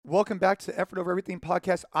Welcome back to the Effort Over Everything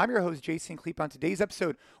podcast. I'm your host, Jason Kleep. On today's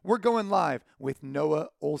episode, we're going live with Noah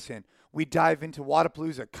Ohlsen. We dive into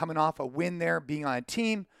Wodapalooza, coming off a win there, being on a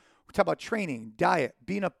team. We talk about training, diet,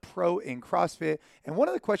 being a pro in CrossFit. And one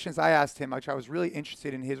of the questions I asked him, which I was really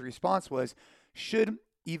interested in his response, was, should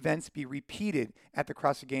events be repeated at the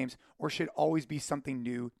CrossFit Games or should always be something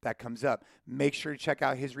new that comes up? Make sure to check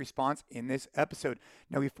out his response in this episode.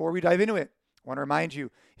 Now, before we dive into it, I want to remind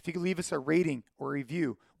you, if you could leave us a rating or a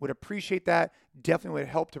review, would appreciate that. Definitely would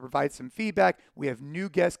help to provide some feedback. We have new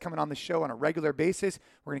guests coming on the show on a regular basis.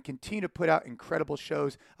 We're going to continue to put out incredible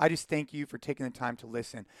shows. I just thank you for taking the time to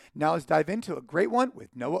listen. Now let's dive into a great one with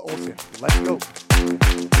Noah Ohlsen. Let's go.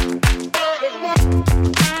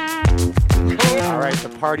 All right,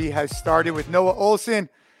 the party has started with Noah Ohlsen.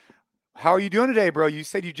 How are you doing today, bro? You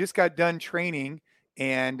said you just got done training,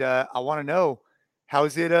 and I want to know,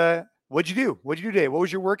 how's it? What'd you do? What'd you do today? What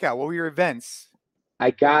was your workout? What were your events?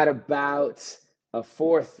 I got about a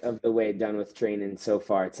fourth of the way done with training so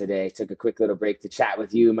far today. Took a quick little break to chat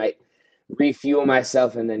with you. Might refuel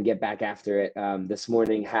myself and then get back after it. This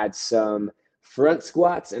morning had some front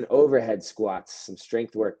squats and overhead squats, some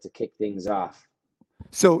strength work to kick things off.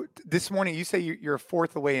 So this morning, you say you're a fourth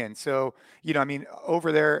of the way in. So,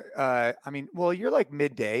 over there, well, you're like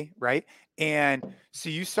midday, right? And so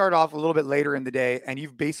you start off a little bit later in the day and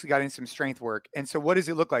you've basically got in some strength work. And so what does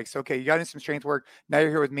it look like? So, okay, you got in some strength work. Now you're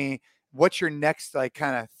here with me. What's your next like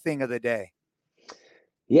kind of thing of the day?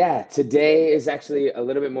 Yeah, today is actually a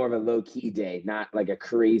little bit more of a low key day, not like a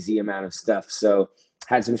crazy amount of stuff. So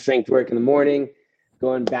had some strength work in the morning,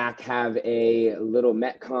 going back, have a little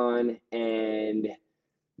Metcon, and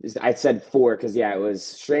I said four because, yeah, it was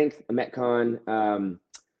strength, a Metcon,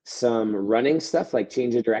 some running stuff like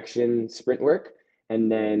change of direction, sprint work,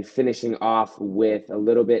 and then finishing off with a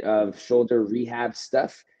little bit of shoulder rehab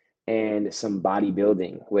stuff and some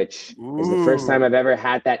bodybuilding, which is the first time I've ever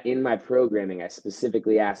had that in my programming. I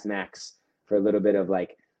specifically asked Max for a little bit of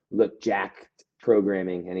like, look, Jack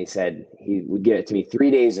programming, and he said he would give it to me 3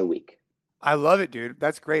 days a week. I love it, dude.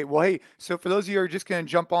 That's great. Well, hey, so for those of you who are just going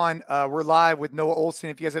to jump on, we're live with Noah Ohlsen.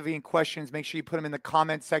 If you guys have any questions, make sure you put them in the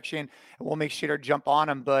comment section and we'll make sure to jump on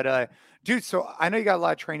them. But, dude, so I know you got a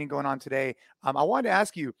lot of training going on today. I wanted to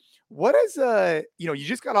ask you, what is, you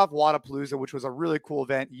just got off Wodapalooza, which was a really cool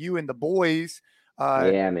event. You and the boys.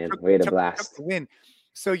 Yeah, man. Way to took blast. the win.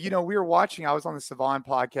 So, we were watching, I was on the Savon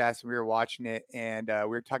podcast and we were watching it and we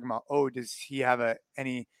were talking about, does he have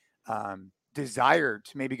any desire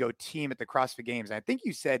to maybe go team at the CrossFit Games? And I think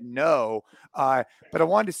you said no, but I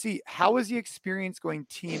wanted to see, how was the experience going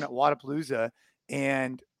team at Wodapalooza,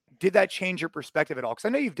 and did that change your perspective at all? Because I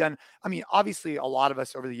know you've done, obviously a lot of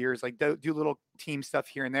us over the years like do little team stuff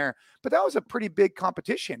here and there, but that was a pretty big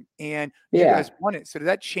competition and you guys won it. So did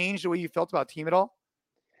that change the way you felt about team at all?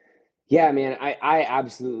 Yeah, man, I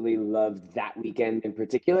absolutely loved that weekend in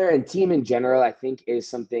particular, and team in general, I think, is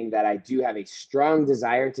something that I do have a strong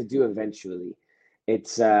desire to do eventually.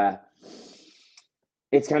 It's kind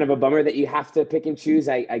of a bummer that you have to pick and choose.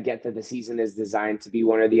 I get that the season is designed to be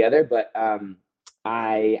one or the other, but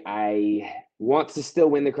I want to still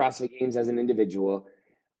win the CrossFit Games as an individual.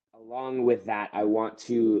 Along with that, I want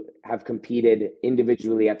to have competed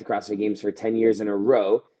individually at the CrossFit Games for 10 years in a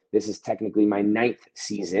row. This is technically my 9th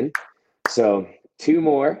season. So 2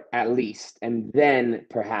 more at least, and then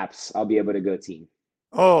perhaps I'll be able to go team.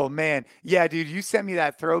 Oh man. Yeah, dude, you sent me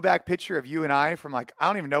that throwback picture of you and I from like, I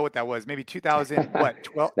don't even know what that was. Maybe 12,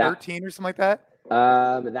 13 or something like that.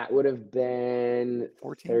 That would have been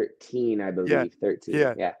 14, 13, I believe. yeah.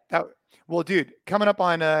 13. Yeah. Well, dude, coming up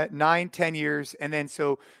on 9-10 years. And then,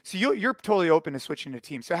 so you're totally open to switching to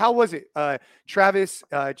team. So how was it? Travis,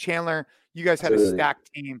 Chandler, you guys had a stacked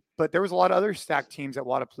team, but there was a lot of other stacked teams at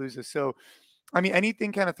Wodapalooza. So,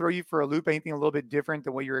 anything kind of throw you for a loop, anything a little bit different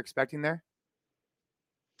than what you were expecting there?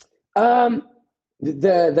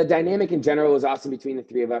 The dynamic in general was awesome between the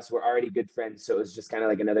 3 of us. We're already good friends, so it was just kind of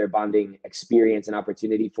like another bonding experience and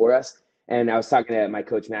opportunity for us. And I was talking to my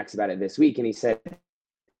coach Max about it this week, and he said,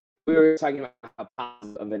 we were talking about how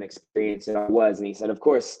positive of an experience it was, and he said, of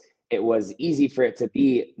course, it was easy for it to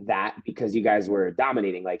be that because you guys were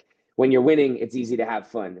dominating. Like when you're winning, it's easy to have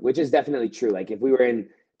fun, which is definitely true. Like if we were in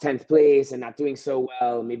 10th place and not doing so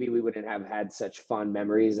well, maybe we wouldn't have had such fond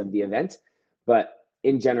memories of the event. But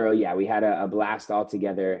in general, yeah, we had a blast all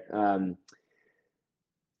together.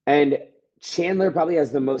 And Chandler probably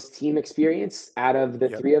has the most team experience out of the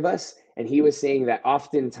 3 of us. And he was saying that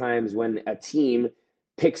oftentimes when a team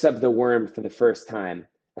picks up the worm for the first time,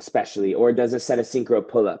 especially, or does a set of synchro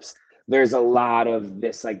pull-ups, there's a lot of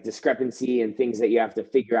this like discrepancy and things that you have to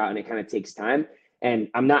figure out, and it kind of takes time. And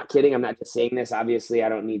I'm not kidding. I'm not just saying this. Obviously, I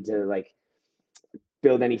don't need to like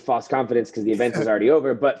build any false confidence because the event is already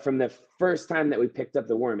over. But from the first time that we picked up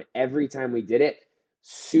the worm, every time we did it,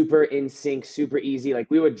 super in sync, super easy. Like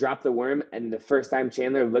we would drop the worm, and the first time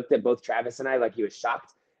Chandler looked at both Travis and I like he was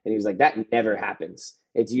shocked, and he was like, "That never happens.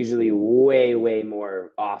 It's usually way, way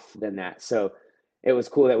more off than that." So it was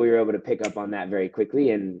cool that we were able to pick up on that very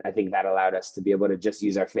quickly, and I think that allowed us to be able to just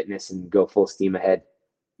use our fitness and go full steam ahead.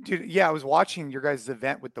 Dude, yeah, I was watching your guys'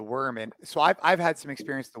 event with the worm, and so I've had some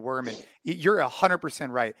experience with the worm, and you're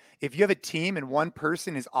 100% right. If you have a team and one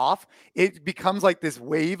person is off, it becomes like this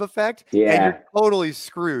wave effect, and Yeah, you're totally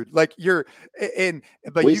screwed. Like you're in,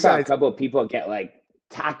 but we you saw a guys, couple of people get like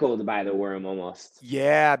tackled by the worm almost.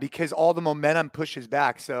 yeah, because all the momentum pushes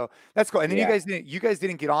back. So that's cool. And then Yeah. you guys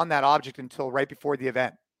didn't get on that object until right before the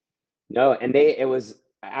event. No, and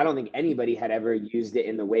I don't think anybody had ever used it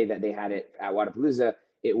in the way that they had it at Wadapalooza.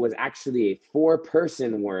 It was actually a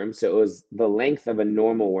 4-person worm. So it was the length of a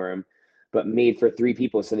normal worm, but made for 3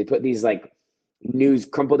 people. So they put these like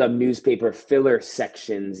crumpled up newspaper filler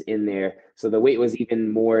sections in there. So the weight was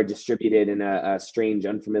even more distributed in a strange,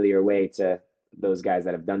 unfamiliar way to those guys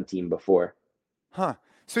that have done team before. Huh.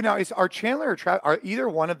 So now are Chandler or Trav, are either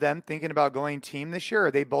one of them thinking about going team this year, or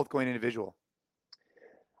are they both going individual?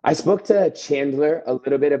 I spoke to Chandler a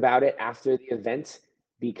little bit about it after the event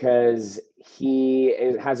because he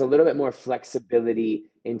has a little bit more flexibility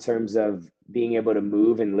in terms of being able to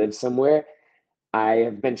move and live somewhere. I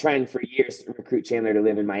have been trying for years to recruit Chandler to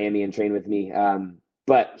live in Miami and train with me.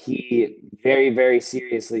 But he very, very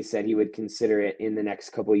seriously said he would consider it in the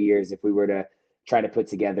next couple of years if we were to try to put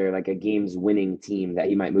together like a games winning team that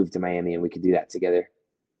he might move to Miami and we could do that together.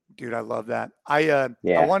 Dude, I love that. I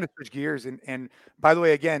Yeah. wanted to switch gears, and by the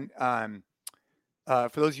way, again,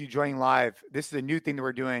 for those of you joining live, this is a new thing that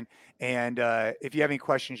we're doing. And if you have any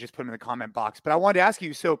questions, just put them in the comment box. But I wanted to ask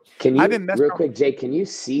you. So Can I've you, been messing real around. quick, Jake, can you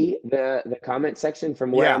see the comment section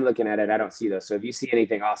from where Yeah, I'm looking at it? I don't see those. So if you see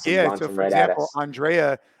anything awesome, yeah. launch So them for right at example, us.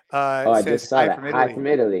 Andrea Oh, I says just saw hi that. from Hi Italy. from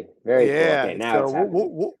Italy. Very cool. Okay, Yeah. now So it's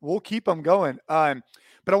happening. we'll keep them going.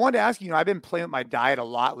 But I wanted to ask you. I've been playing with my diet a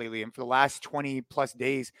lot lately, and for the last 20 plus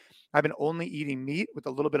days, I've been only eating meat with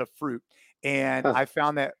a little bit of fruit. And Huh. I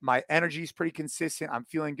found that my energy is pretty consistent. I'm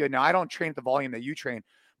feeling good. Now, I don't train at the volume that you train,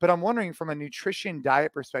 but I'm wondering from a nutrition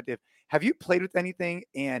diet perspective, have you played with anything?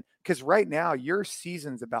 And because right now your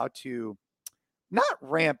season's about to not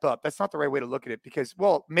ramp up. That's not the right way to look at it because,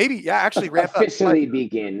 well, maybe, yeah, actually ramp up. But Officially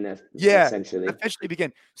begin, yeah, essentially. officially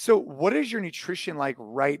begin. So, what is your nutrition like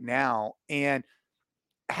right now? And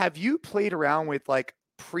have you played around with like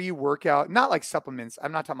pre-workout, not like supplements?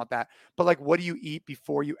 I'm not talking about that, but like what do you eat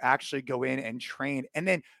before you actually go in and train? And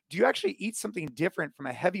then do you actually eat something different from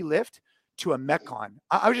a heavy lift to a metcon?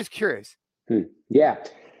 I was just curious. Yeah.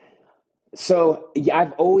 So yeah,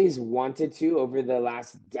 I've always wanted to, over the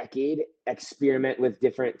last decade, experiment with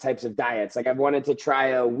different types of diets. Like I've wanted to try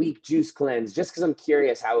a week juice cleanse just because I'm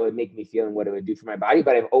curious how it would make me feel and what it would do for my body.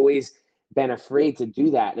 But I've always been afraid to do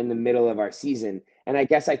that in the middle of our season. And I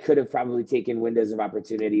guess I could have probably taken windows of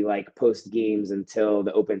opportunity like post games until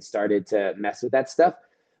the Open started to mess with that stuff.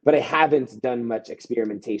 But I haven't done much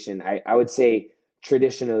experimentation. I would say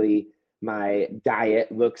traditionally my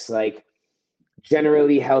diet looks like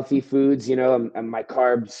generally healthy foods. My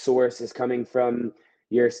carb source is coming from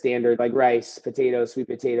your standard like rice, potato, sweet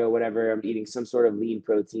potato, whatever. I'm eating some sort of lean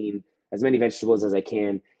protein, as many vegetables as I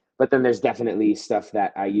can. But then there's definitely stuff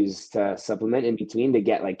that I use to supplement in between to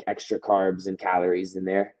get like extra carbs and calories in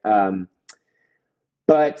there.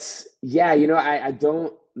 But yeah, I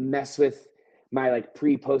don't mess with my like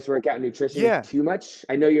post workout nutrition Yeah. too much.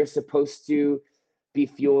 I know you're supposed to be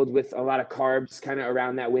fueled with a lot of carbs kind of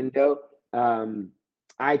around that window. Um,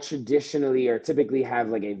 I traditionally or typically have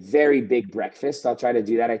like a very big breakfast. I'll try to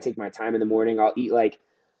do that. I take my time in the morning. I'll eat like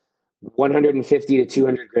 150 to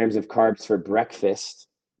 200 grams of carbs for breakfast.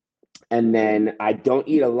 And then I don't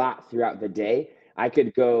eat a lot throughout the day. I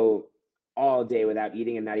could go all day without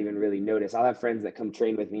eating and not even really notice. I'll have friends that come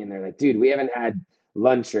train with me and they're like, dude, we haven't had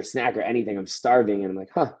lunch or snack or anything. I'm starving. And I'm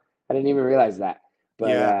like, huh, I didn't even realize that. But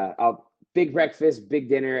Yeah. I'll big breakfast, big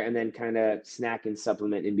dinner, and then kind of snack and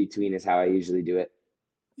supplement in between is how I usually do it.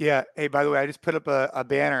 Yeah. Hey, by the way, I just put up a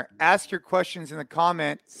banner. Ask your questions in the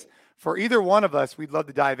comments for either one of us. We'd love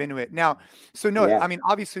to dive into it. Now, so no, Yeah. I mean,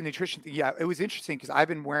 obviously nutrition, yeah, it was interesting because I've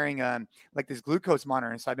been wearing like this glucose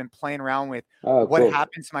monitor. And so I've been playing around with Oh, what cool.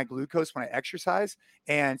 happens to my glucose when I exercise.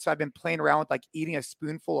 And so I've been playing around with like eating a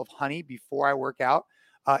spoonful of honey before I work out.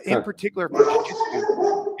 In Huh. particular for jiu-jitsu,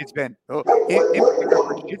 it's been in particular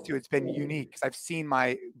for jiu-jitsu, it's been unique because I've seen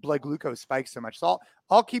my blood glucose spike so much. So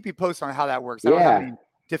I'll keep you posted on how that works. I don't have Yeah. any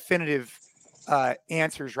definitive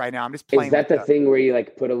answers right now. I'm just Is playing with that the thing where you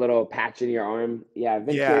like put a little patch in your arm? Yeah, I've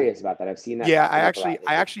been yeah. curious about that. I've seen that Yeah, popping up a lot I lately.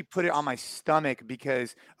 actually put it on my stomach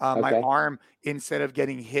because my Okay. arm, instead of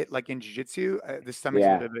getting hit like in jiu-jitsu, the stomach's a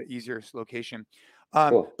Yeah. little bit of an easier location.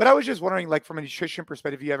 Cool. But I was just wondering, like from a nutrition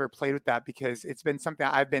perspective, you ever played with that? Because it's been something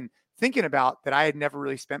I've been thinking about that I had never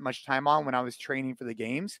really spent much time on when I was training for the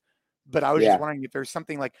games. But I was just Yeah. wondering if there's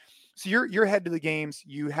something like, so you're head to the games,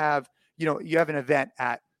 you have, you have an event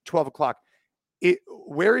at 12 o'clock.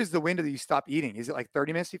 Where is the window that you stop eating? Is it like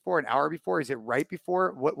 30 minutes before, an hour before? Is it right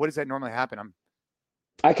before? What does that normally happen?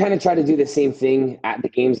 I kind of try to do the same thing at the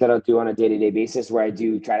games that I'll do on a day-to-day basis, where I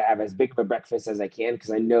do try to have as big of a breakfast as I can,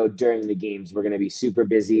 because I know during the games we're going to be super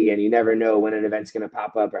busy and you never know when an event's going to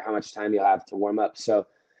pop up or how much time you'll have to warm up. So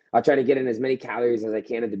I'll try to get in as many calories as I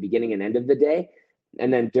can at the beginning and end of the day.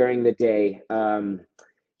 And then during the day,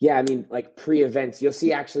 yeah, I mean, like pre-events, you'll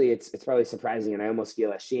see, actually it's probably surprising and I almost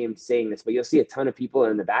feel ashamed saying this, but you'll see a ton of people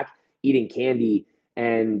in the back eating candy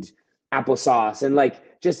and applesauce and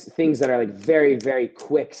like just things that are like very, very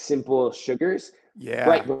quick, simple sugars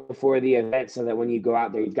right Yeah. before the event, so that when you go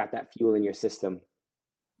out there, you've got that fuel in your system.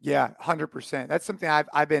 Yeah, 100%. That's something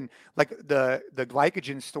I've been like the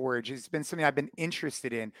glycogen storage has been something I've been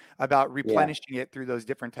interested in about Yeah. replenishing it through those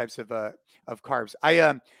different types of carbs.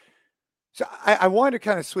 I wanted to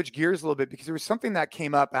kind of switch gears a little bit because there was something that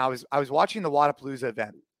came up. I was watching the Wadapalooza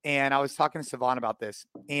event and I was talking to Savon about this.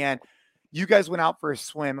 And you guys went out for a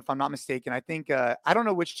swim, if I'm not mistaken. I think I don't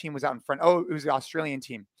know which team was out in front. Oh, it was the Australian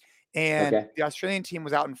team, and Okay. the Australian team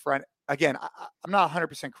was out in front. Again, I'm not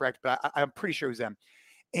 100% correct, but I'm pretty sure it was them.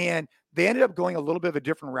 And they ended up going a little bit of a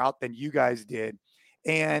different route than you guys did.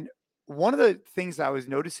 And one of the things I was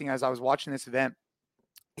noticing as I was watching this event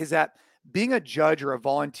is that being a judge or a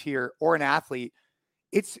volunteer or an athlete,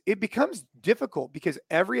 it becomes difficult because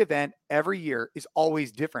every event every year is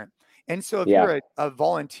always different. And so if Yeah. you're a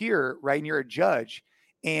volunteer, right, and you're a judge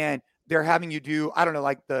and they're having you do, I don't know,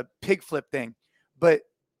 like the pig flip thing, but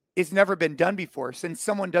it's never been done before. Since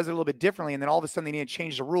someone does it a little bit differently, and then all of a sudden they need to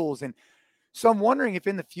change the rules. And so I'm wondering if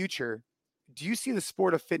in the future, do you see the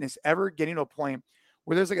sport of fitness ever getting to a point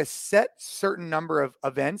where there's like a set certain number of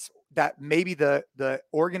events that maybe the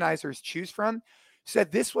organizers choose from? So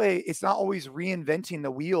that this way it's not always reinventing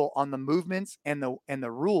the wheel on the movements and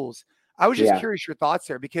the rules. I was just Yeah. curious your thoughts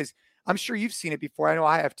there because I'm sure you've seen it before. I know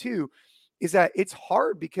I have too. Is that it's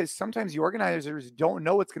hard because sometimes the organizers don't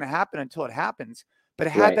know what's going to happen until it happens. But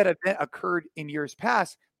had Right. that event occurred in years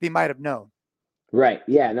past, they might have known. Right.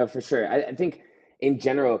 Yeah, no, for sure. I think in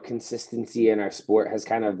general, consistency in our sport has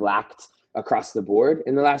kind of lacked across the board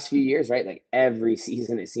in the last few years, right? Like every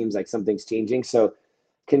season, it seems like something's changing. So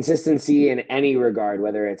consistency in any regard,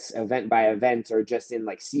 whether it's event by event or just in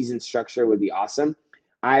like season structure, would be awesome.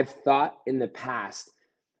 I've thought in the past,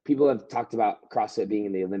 people have talked about CrossFit being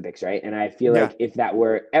in the Olympics, right? And I feel Yeah. like if that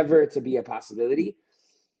were ever to be a possibility,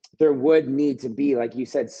 there would need to be, like you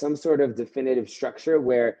said, some sort of definitive structure,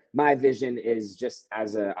 where my vision is just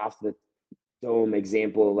as a off the dome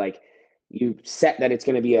example, like you set that it's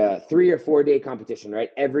going to be a 3 or 4 day competition, right?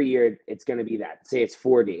 Every year it's going to be that. Say it's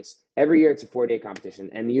 4 days. Every year it's a 4 day competition.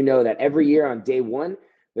 And you know that every year on day one,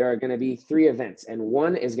 there are going to be 3 events. And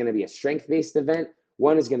one is going to be a strength based event.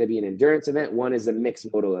 One is going to be an endurance event. One is a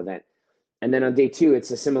mixed modal event. And then on day two, it's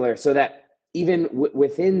a similar, so that even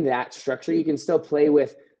within that structure, you can still play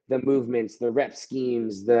with the movements, the rep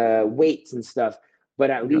schemes, the weights and stuff. But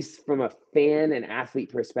at Yep. least from a fan and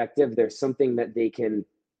athlete perspective, there's something that they can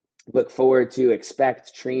look forward to,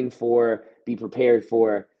 expect, train for, be prepared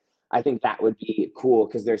for. I think that would be cool,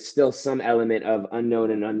 because there's still some element of unknown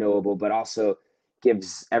and unknowable, but also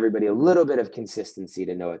gives everybody a little bit of consistency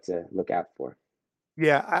to know what to look out for.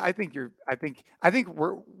 Yeah, I think I think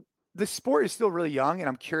we're the sport is still really young, and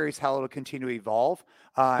I'm curious how it'll continue to evolve.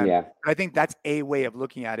 Yeah. I think that's a way of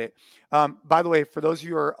looking at it. By the way, for those of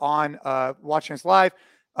you who are on watching us live,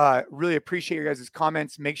 really appreciate your guys'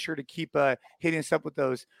 comments. Make sure to keep hitting us up with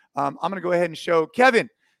those. I'm going to go ahead and show Kevin.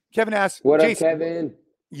 Kevin asks, What up, Jason, Kevin?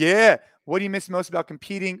 yeah, what do you miss most about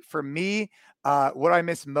competing? For me, what I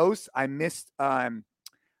miss most, I missed the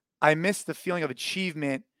feeling of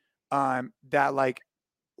achievement that like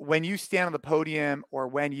when you stand on the podium or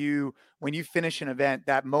when you finish an event,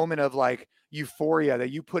 that moment of like euphoria that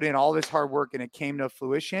you put in all this hard work and it came to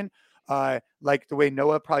fruition, like the way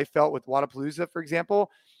Noah probably felt with Wadapalooza, for example.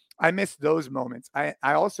 I miss those moments. I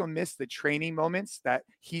also miss the training moments that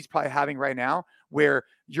he's probably having right now, where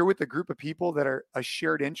you're with a group of people that are a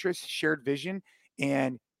shared interest, shared vision,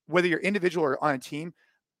 and whether you're individual or on a team,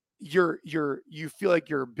 you feel like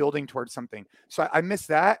you're building towards something. So I miss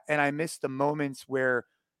that, and I miss the moments where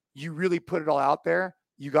you really put it all out there.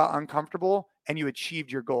 You got uncomfortable, and you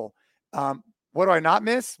achieved your goal. What do I not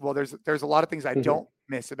miss? Well, there's a lot of things I don't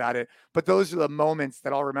miss about it, but those are the moments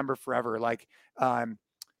that I'll remember forever. Like,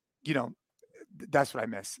 you know, that's what I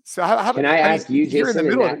miss. So how Can I I mean, ask you, you're in the Jason,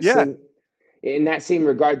 middle of it. Yeah. in that same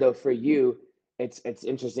regard though, for you, it's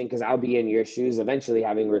interesting because I'll be in your shoes eventually,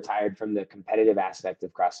 having retired from the competitive aspect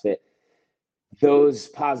of CrossFit. Those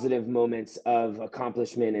positive moments of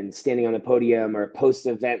accomplishment and standing on the podium or post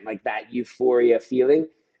event, like that euphoria feeling,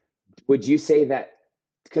 would you say that,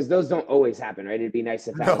 because those don't always happen, right? It'd be nice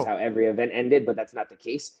if that was No. how every event ended, but that's not the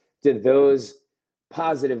case. Did those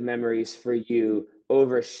positive memories for you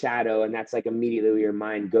overshadow, and that's like immediately your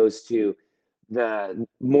mind goes to the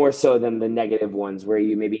more so than the negative ones where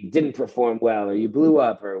you maybe didn't perform well or you blew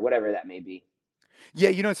up or whatever that may be? Yeah,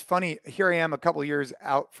 it's funny. Here I am a couple of years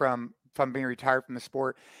out from being retired from the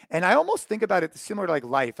sport, and I almost think about it similar to like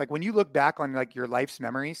life. Like when you look back on like your life's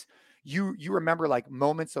memories, you remember like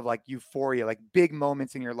moments of like euphoria, like big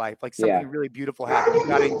moments in your life, like Yeah. something really beautiful happened. You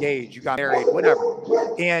got engaged, you got married, whatever.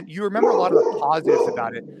 And you remember a lot of the positives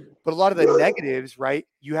about it, but a lot of the negatives, right?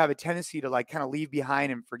 You have a tendency to like kind of leave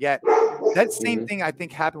behind and forget. That same thing I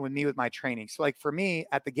think happened with me with my training. So like for me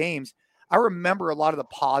at the games, I remember a lot of the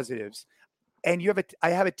positives, and I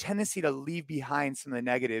have a tendency to leave behind some of the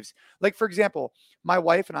negatives. Like for example, my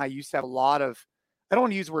wife and I used to have a lot of, I don't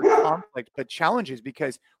want to use the word conflict, but challenges,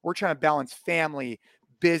 because we're trying to balance family,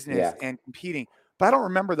 business, Yeah. and competing. But I don't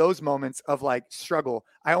remember those moments of like struggle.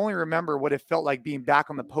 I only remember what it felt like being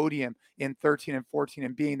back on the podium in 13 and 14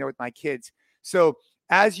 and being there with my kids. So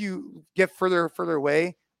as you get further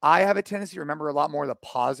away, I have a tendency to remember a lot more of the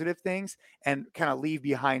positive things and kind of leave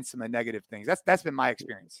behind some of the negative things. That's been my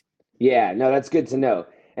experience. Yeah, no, that's good to know.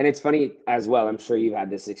 And it's funny as well. I'm sure you've had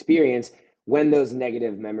this experience when those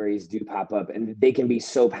negative memories do pop up, and they can be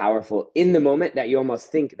so powerful in the moment that you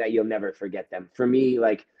almost think that you'll never forget them. For me,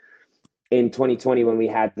 like in 2020, when we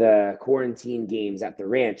had the quarantine games at the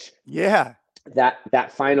ranch, Yeah.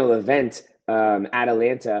 that final event, at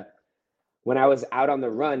Atlanta, when I was out on the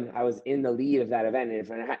run, I was in the lead of that event.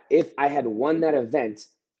 And if I had won that event,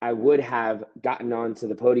 I would have gotten onto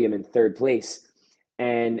the podium in third place.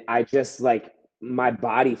 And I just like, my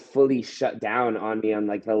body fully shut down on me on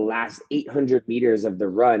like the last 800 meters of the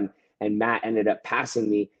run. And Matt ended up passing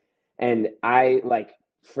me. And I like,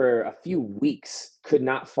 for a few weeks, could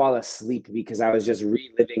not fall asleep because I was just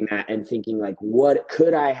reliving that and thinking like, what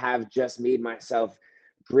could I have just made myself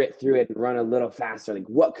grit through it and run a little faster? Like,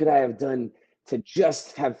 what could I have done to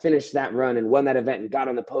just have finished that run and won that event and got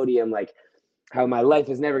on the podium? Like, how my life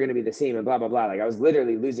is never going to be the same and blah, blah, blah. Like, I was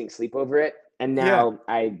literally losing sleep over it. And Yeah. now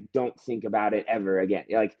I don't think about it ever again.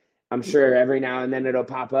 Like, I'm sure every now and then it'll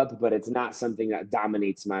pop up, but it's not something that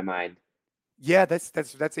dominates my mind. Yeah, that's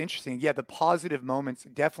interesting. Yeah, the positive moments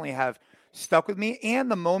definitely have stuck with me,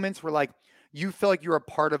 and the moments where like you feel like you're a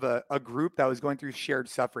part of a group that was going through shared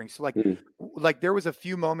suffering. So Mm, like there was a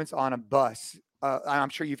few moments on a bus. I'm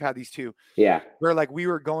sure you've had these too, yeah. where like we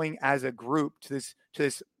were going as a group to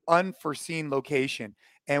this unforeseen location,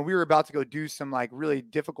 and we were about to go do some like really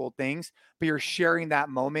difficult things, but you're sharing that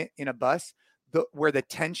moment in a bus, where the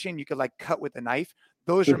tension you could like cut with a knife.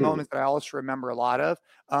 Those are Mhm. moments that I also remember a lot of,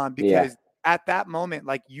 Yeah. because at that moment,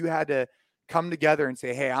 like you had to come together and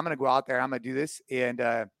say, "Hey, I'm going to go out there. I'm going to do this." And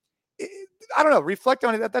I don't know, reflect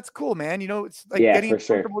on it. That's cool, man. It's like Yeah, getting for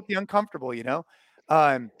sure. comfortable with the uncomfortable.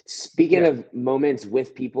 Um, Speaking yeah, of moments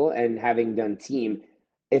with people and having done team,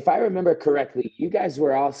 if I remember correctly, you guys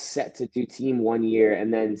were all set to do team 1 year,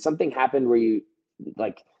 and then something happened where you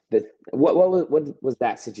like the what was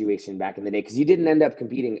that situation back in the day? Because you didn't end up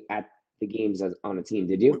competing at the games as, on a team,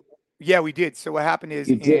 did you? w- yeah, we did. So what happened is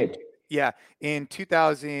You did. in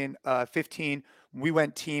 2015, we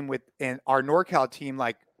went team with, and our NorCal team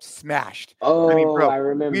like smashed. I mean, Oh, bro, I we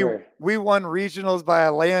remember. we won regionals by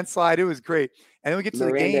a landslide. It was great. And then we get to the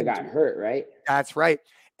Miranda games. got hurt, right? That's right.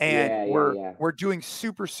 And Yeah, yeah, we're yeah. we're doing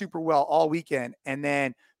super well all weekend. And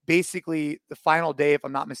then basically the final day, if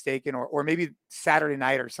I'm not mistaken, or maybe Saturday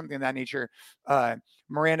night or something of that nature, uh,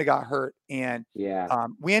 Miranda got hurt, and Yeah.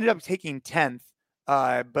 we ended up taking 10th.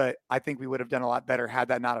 But I think we would have done a lot better had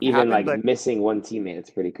that not have Even happened. like But missing one teammate, it's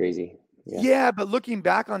pretty crazy. Yeah. yeah, but looking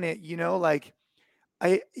back on it, like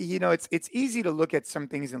it's easy to look at some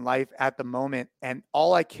things in life at the moment, and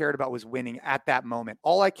all I cared about was winning at that moment.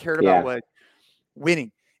 All I cared about Yeah. was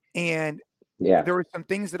winning. And Yeah. there were some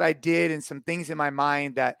things that I did and some things in my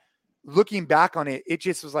mind that, looking back on it, it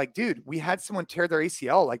just was like, dude, we had someone tear their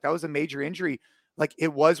ACL. Like that was a major injury. Like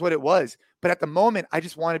it was what it was. But at the moment, I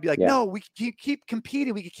just want to be like, Yeah. no, we can keep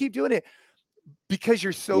competing. We can keep doing it, because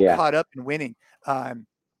you're so Yeah. caught up in winning. Um,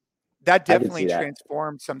 that I could see definitely that.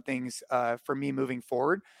 transformed some things for me moving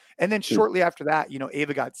forward. And then shortly after that,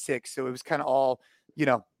 Ava got sick. So it was kind of all, I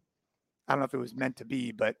don't know if it was meant to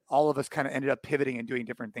be, but all of us kind of ended up pivoting and doing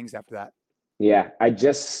different things after that. Yeah, I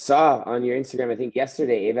just saw on your Instagram, I think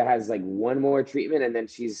yesterday, Ava has like one more treatment and then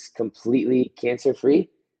she's completely cancer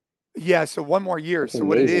free. Yeah, so one more year. That's So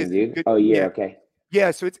what it is, amazing, dude. good, Oh, year. yeah, Okay.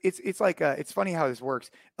 yeah. So it's like it's funny how this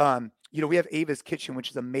works. We have Ava's Kitchen,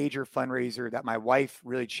 which is a major fundraiser that my wife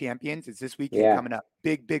really champions. It's this weekend Yeah, coming up,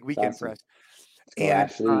 big it's weekend for awesome. us. Let's go, And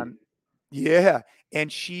Ashley. yeah,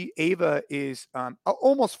 and Ava is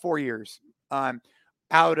almost 4 years um,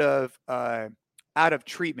 out of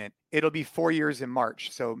treatment. It'll be 4 years in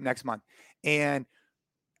March, so next month. And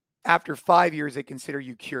after 5 years, they consider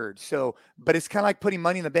you cured. So, but it's kind of like putting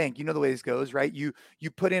money in the bank. You know the way this goes, right? You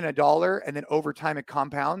put in $1, and then over time it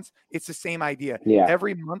compounds. It's the same idea. Yeah,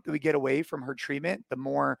 Every month that we get away from her treatment, the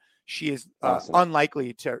more she is awesome.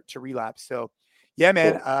 unlikely to relapse. So, yeah,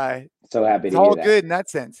 man, Cool. So happy it's to hear all that. good in that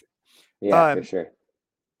sense. Yeah, for Um, sure.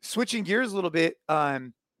 Switching gears a little bit,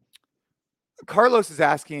 Carlos is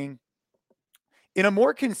asking, in a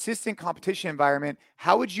more consistent competition environment,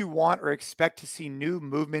 how would you want or expect to see new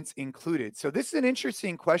movements included? So this is an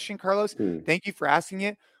interesting question, Carlos. Thank you for asking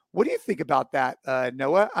it. What do you think about that,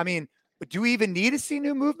 Noah? I mean, do we even need to see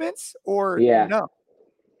new movements or Yeah. no?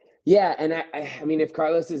 Yeah, and I mean, if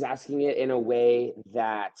Carlos is asking it in a way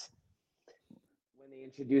that when they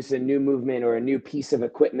introduce a new movement or a new piece of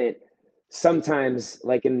equipment, sometimes,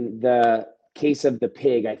 like in the case of the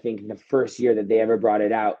pig, I think the first year that they ever brought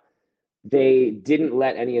it out, they didn't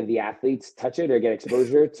let any of the athletes touch it or get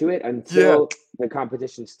exposure to it Yeah. until the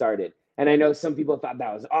competition started. And I know some people thought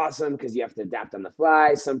that was awesome because you have to adapt on the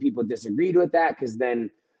fly. Some people disagreed with that because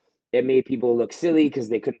then it made people look silly because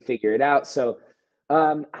they couldn't figure it out. So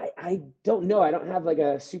I don't know. I don't have like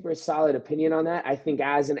a super solid opinion on that. I think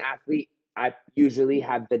as an athlete, I usually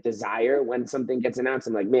have the desire when something gets announced.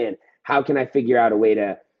 I'm like, man, how can I figure out a way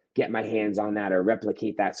to get my hands on that or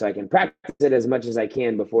replicate that so I can practice it as much as I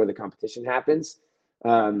can before the competition happens.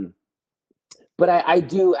 But I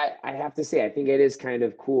have to say, I think it is kind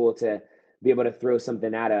of cool to be able to throw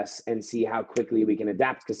something at us and see how quickly we can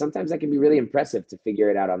adapt. Because sometimes that can be really impressive to figure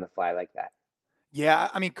it out on the fly like that. Yeah,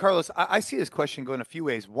 I mean, Carlos, I see this question going a few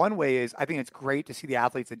ways. One way is I think it's great to see the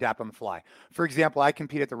athletes adapt on the fly. For example, I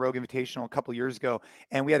competed at the Rogue Invitational a couple years ago,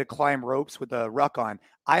 and we had to climb ropes with a ruck on.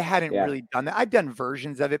 I hadn't Yeah. really done that. I'd done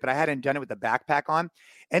versions of it, but I hadn't done it with the backpack on.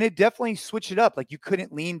 And it definitely switched it up. Like you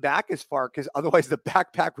couldn't lean back as far because otherwise the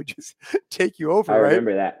backpack would just take you over, I right?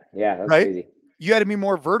 remember that. Yeah, that's Right? crazy. You had to be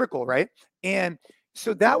more vertical, right? And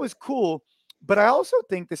so that was cool. But I also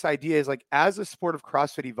think this idea is like as the sport of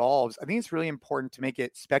CrossFit evolves, I think it's really important to make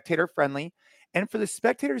it spectator friendly and for the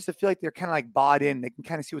spectators to feel like they're kind of like bought in, they can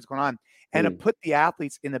kind of see what's going on and to put the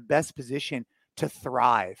athletes in the best position to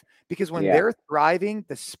thrive. Because when Yeah. they're thriving,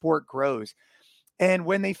 the sport grows. And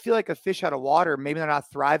when they feel like a fish out of water, maybe they're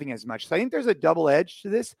not thriving as much. So I think there's a double edge to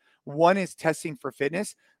this. One is testing for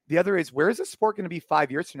fitness. The other is where is the sport going to be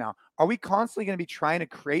 5 years from now? Are we constantly going to be trying to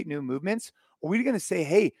create new movements? Or are we going to say,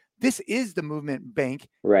 hey, this is the movement bank,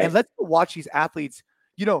 Right. and let's go watch these athletes,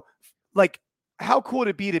 like how cool would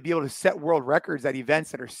it be to be able to set world records at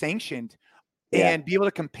events that are sanctioned and be able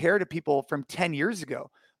to compare to people from 10 years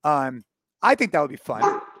ago? I think that would be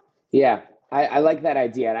fun. Yeah. I like that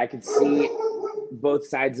idea. And I could see both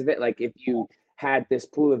sides of it. Like if you had this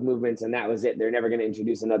pool of movements and that was it, they're never going to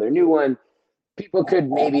introduce another new one. People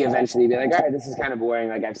could maybe eventually be like, all right, this is kind of boring.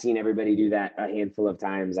 Like I've seen everybody do that a handful of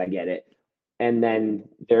times. I get it. And then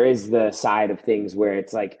there is the side of things where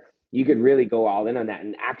it's like you could really go all in on that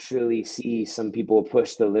and actually see some people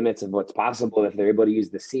push the limits of what's possible if they're able to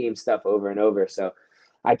use the same stuff over and over. So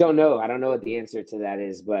I don't know. I don't know what the answer to that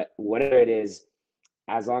is, but whatever it is,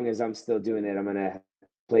 as long as I'm still doing it, I'm going to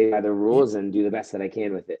play by the rules and do the best that I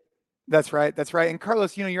can with it. That's right. That's right. And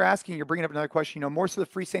Carlos, you're bringing up another question, more so the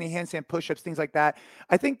freestanding handstand push-ups, things like that.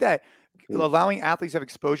 I think that allowing athletes to have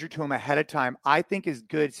exposure to them ahead of time, I think is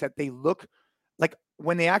good so that they look like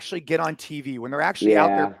when they actually get on TV, when they're actually out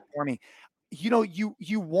there performing,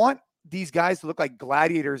 you want these guys to look like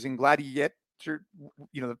gladiators and gladiator,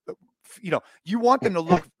 you want them to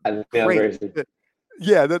look great.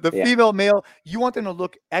 The female male, you want them to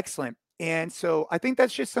look excellent. And so I think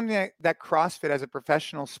that's just something that CrossFit as a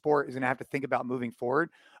professional sport is going to have to think about moving forward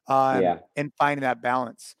and finding that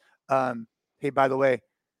balance. Hey, by the way,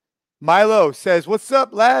 Milo says, what's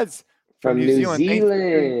up, lads? From New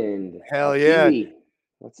Zealand. Hell yeah.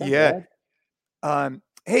 What's up, bud?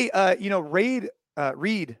 Hey,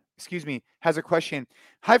 Reed, has a question.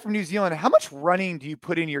 Hi from New Zealand. How much running do you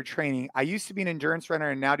put in your training? I used to be an endurance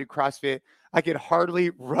runner and now do CrossFit. I could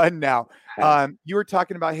hardly run now. You were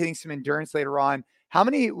talking about hitting some endurance later on. How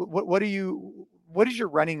many, what does your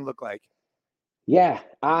running look like? Yeah,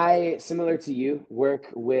 I, similar to you, work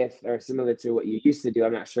with, or similar to what you used to do.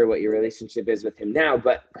 I'm not sure what your relationship is with him now,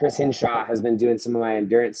 but Chris Hinshaw has been doing some of my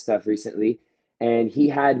endurance stuff recently. And he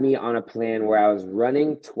had me on a plan where I was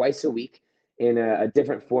running twice a week in a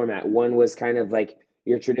different format. One was kind of like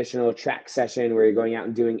your traditional track session where you're going out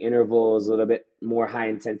and doing intervals, a little bit more high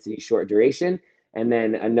intensity, short duration. And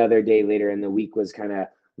then another day later in the week was kind of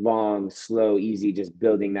long, slow, easy, just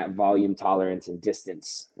building that volume tolerance and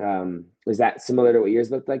distance. Was that similar to what yours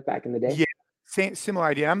looked like back in the day? Yeah, same similar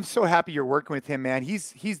idea. I'm so happy you're working with him, man.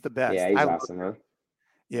 He's the Yeah, best. he's awesome, huh?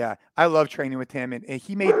 Yeah, I love training with him, and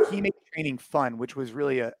he made training fun, which was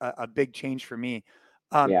really a big change for me.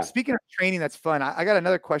 Yeah. Speaking of training, that's fun. I got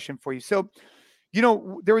another question for you. So, you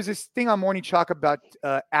know, there was this thing on Morning Chalk about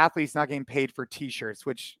athletes not getting paid for T-shirts,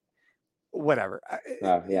 which whatever.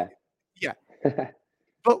 Oh, yeah. Yeah,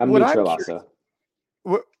 but I'm what I'm neutral curious,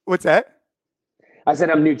 also. what's that? I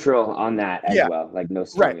said I'm neutral on that as Yeah, well. Like no right.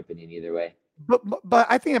 strong opinion either way. But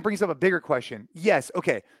I think it brings up a bigger question. Yes,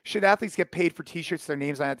 okay. Should athletes get paid for T-shirts, their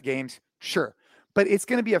names on at the games? Sure, but it's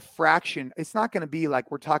going to be a fraction. It's not going to be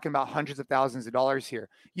like we're talking about hundreds of thousands of dollars here.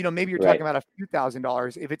 You know, maybe you're talking Right. about a few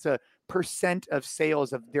 $1,000s if it's a percent of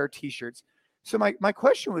sales of their T-shirts. So my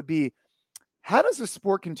question would be, how does the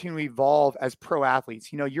sport continue to evolve as pro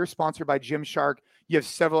athletes? You know, you're sponsored by Gymshark. You have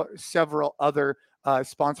several other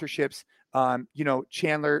sponsorships. You know,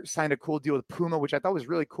 Chandler signed a cool deal with Puma, which I thought was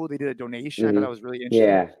really cool. They did a donation. I thought Hmm. that was really interesting.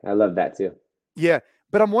 Yeah, I love that too. Yeah,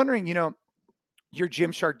 but I'm wondering, you know, your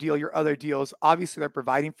Gymshark deal, your other deals, obviously they're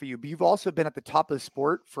providing for you, but you've also been at the top of the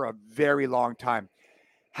sport for a very long time.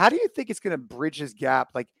 How do you think it's going to bridge this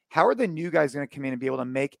gap? Like, how are the new guys going to come in and be able to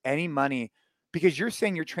make any money? Because you're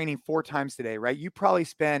saying you're training 4 times today, right? You probably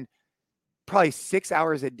spend probably 6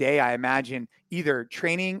 hours a day, I imagine, either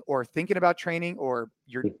training or thinking about training or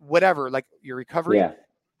your whatever, like your recovery. Yeah,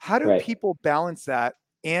 How do right. people balance that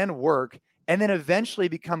and work and then eventually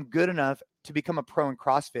become good enough to become a pro in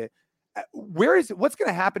CrossFit? What's going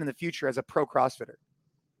to happen in the future as a pro CrossFitter?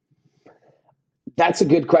 That's a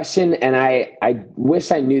good question, and I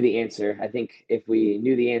wish I knew the answer. I think if we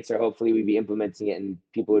knew the answer, hopefully we'd be implementing it and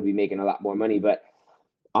people would be making a lot more money. But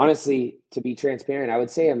honestly, to be transparent, I would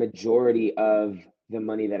say a majority of the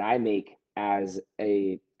money that I make as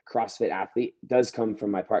a CrossFit athlete does come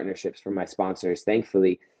from my partnerships, from my sponsors,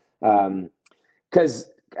 thankfully.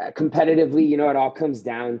 Because competitively, you know, it all comes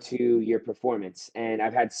down to your performance. And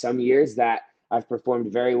I've had some years that I've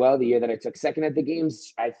performed very well. The year that I took second at the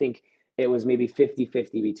games, I think it was maybe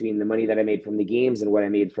 50-50 between the money that I made from the games and what I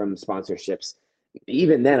made from sponsorships.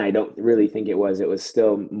 Even then, I don't really think it was. It was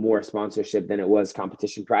still more sponsorship than it was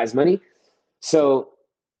competition prize money. So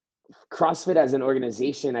CrossFit as an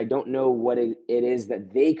organization, I don't know what it is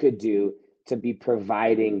that they could do to be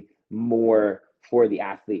providing more for the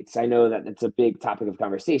athletes. I know that it's a big topic of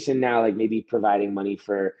conversation now, like maybe providing money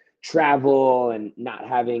for travel and not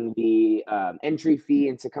having the entry fee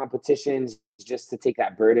into competitions just to take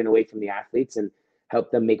that burden away from the athletes and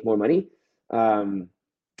help them make more money. Um,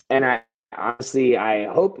 and I honestly, I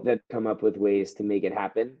hope that come up with ways to make it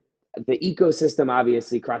happen. The ecosystem,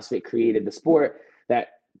 obviously, CrossFit created the sport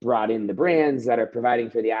that brought in the brands that are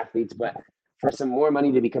providing for the athletes, but for some more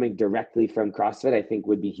money to be coming directly from CrossFit, I think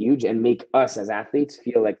would be huge and make us as athletes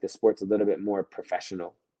feel like the sport's a little bit more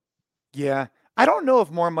professional. Yeah. I don't know if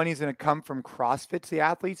more money is going to come from CrossFit to the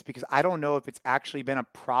athletes because I don't know if it's actually been a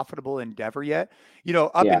profitable endeavor yet. You know,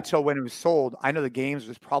 up Yeah. until when it was sold, I know the games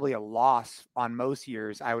was probably a loss on most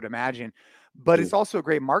years, I would imagine, but Mm. it's also a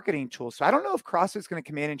great marketing tool. So I don't know if CrossFit's going to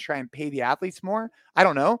come in and try and pay the athletes more. I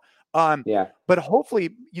don't know. Um, Yeah. but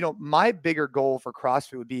hopefully, you know, my bigger goal for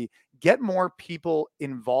CrossFit would be get more people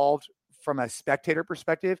involved from a spectator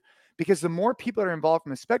perspective because the more people that are involved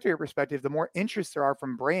from a spectator perspective, the more interest there are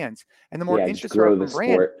from brands. And the more Yeah. Just interest there are grow the from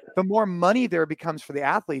brands, sport. the more money there becomes for the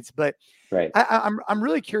athletes. But Right. I'm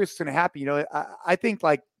really curious what's going to happen. You know, I think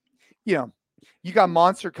like, you know, you got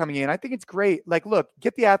Monster coming in. I think it's great. Like, look,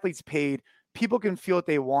 get the athletes paid. People can feel what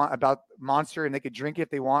they want about Monster and they could drink it if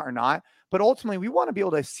they want or not. But ultimately, we want to be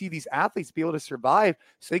able to see these athletes be able to survive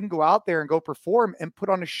so they can go out there and go perform and put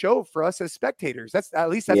on a show for us as spectators. That's at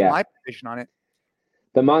least that's Yeah. my position on it.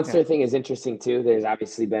 The Yeah. monster thing is interesting too. There's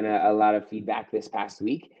obviously been a lot of feedback this past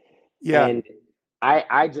week. Yeah. And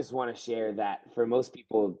I just want to share that for most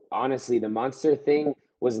people, honestly, the monster thing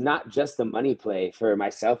was not just the money play for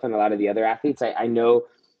myself and a lot of the other athletes. I know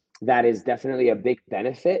that is definitely a big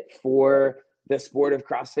benefit for the sport of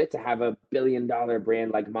CrossFit to have a $1 billion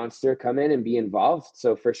brand like Monster come in and be involved.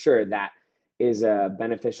 So for sure, that is a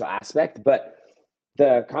beneficial aspect. But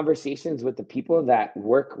the conversations with the people that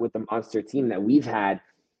work with the Monster team that we've had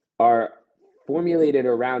are formulated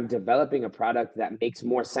around developing a product that makes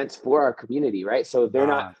more sense for our community, right? So they're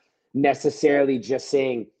not necessarily just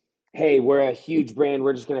saying, hey, we're a huge brand,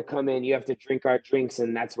 we're just going to come in, you have to drink our drinks,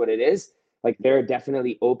 and that's what it is. Like, they're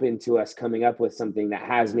definitely open to us coming up with something that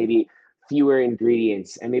has maybe fewer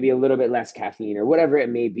ingredients and maybe a little bit less caffeine or whatever it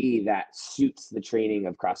may be that suits the training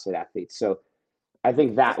of CrossFit athletes. So I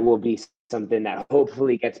think that will be something that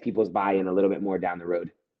hopefully gets people's buy-in a little bit more down the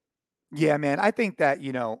road. Yeah, man. I think that,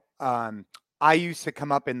 I used to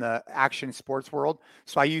come up in the action sports world.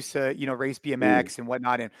 So I used to, race BMX and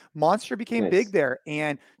whatnot. And Monster became big Nice. there.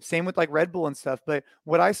 And same with like Red Bull and stuff. But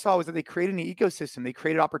what I saw was that they created an ecosystem. They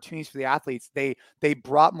created opportunities for the athletes. They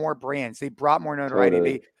brought more brands. They brought more notoriety.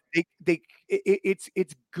 Totally.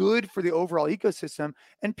 It's good for the overall ecosystem,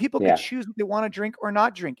 and people could Yeah. choose what they want to drink or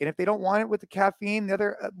not drink. And if they don't want it with the caffeine, the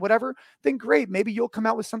other whatever, then great. Maybe you'll come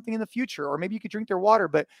out with something in the future, or maybe you could drink their water.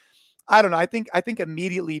 But I don't know. I think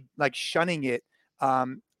immediately like shunning it. Yeah.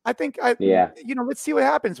 Let's see what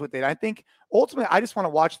happens with it. I think ultimately I just want to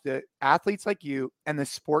watch the athletes like you and the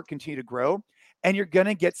sport continue to grow. And you're going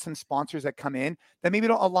to get some sponsors that come in that maybe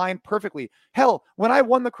don't align perfectly. Hell, when I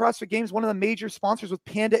won the CrossFit Games, one of the major sponsors was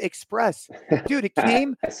Panda Express. Dude, it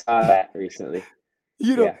came, I saw that recently.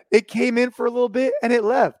 Yeah. it came in for a little bit and it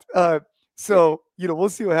left. We'll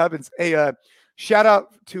see what happens. Hey, shout out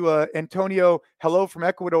to Antonio. Hello from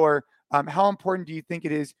Ecuador. How important do you think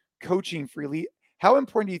it is coaching for elite? How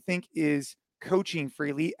important do you think is coaching for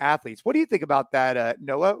elite athletes? What do you think about that,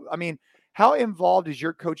 Noah? I mean, how involved is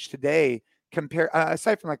your coach today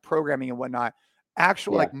aside from like programming and whatnot,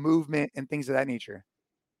 actual like movement and things of that nature?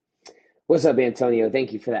 What's up, Antonio?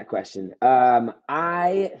 Thank you for that question.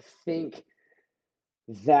 I think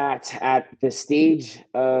that at the stage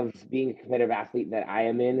of being a competitive athlete that I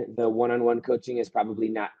am in, the one-on-one coaching is probably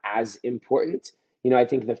not as important. I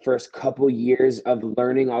think the first couple years of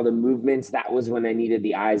learning all the movements, that was when I needed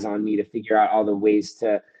the eyes on me to figure out all the ways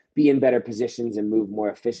to be in better positions and move more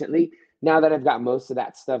efficiently. Now that I've got most of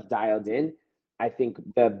that stuff dialed in, I think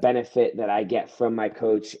the benefit that I get from my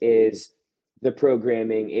coach is the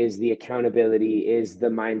programming, is the accountability, is the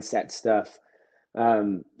mindset stuff.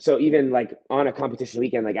 So even like on a competition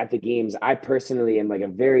weekend, like at the games, I personally am like a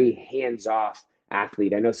very hands-off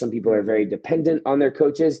athlete. I know some people are very dependent on their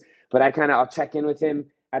coaches, but I'll check in with him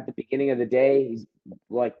at the beginning of the day. He's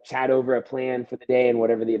like chat over a plan for the day and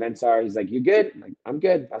whatever the events are. He's like, "You good?" I'm like, "I'm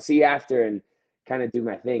good. I'll see you after," and kind of do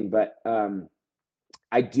my thing. But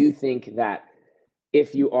I do think that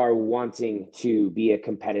if you are wanting to be a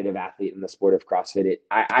competitive athlete in the sport of CrossFit,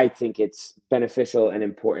 I think it's beneficial and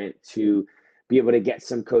important to be able to get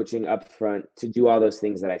some coaching up front to do all those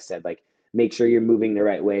things that I said, like make sure you're moving the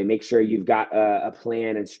right way, make sure you've got a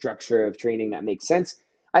plan and structure of training that makes sense.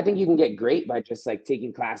 I think you can get great by just like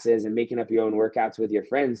taking classes and making up your own workouts with your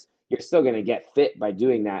friends. You're still going to get fit by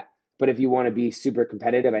doing that. But if you want to be super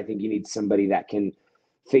competitive, I think you need somebody that can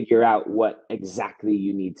figure out what exactly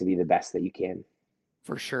you need to be the best that you can.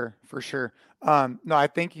 For sure, for sure. No, I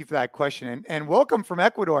thank you for that question, and welcome from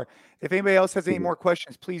Ecuador. If anybody else has any more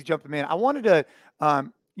questions, please jump them in. I wanted to,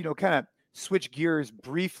 kind of switch gears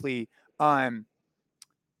briefly. I,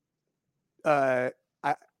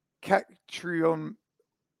 Catrion,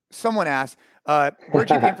 someone asked, where'd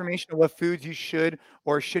you get the information on what foods you should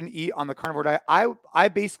or shouldn't eat on the carnivore diet? I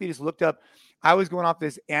basically just looked up. I was going off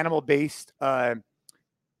this animal-based.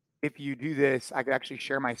 If you do this, I could actually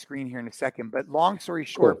share my screen here in a second. But long story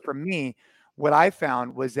short, Cool. for me, what I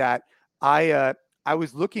found was that I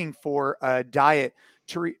was looking for a diet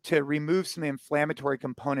to remove some inflammatory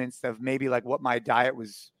components of maybe like what my diet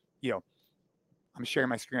was. I'm sharing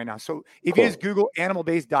my screen right now. So if you just Google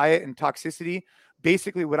animal-based diet and toxicity,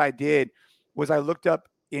 basically what I did was I looked up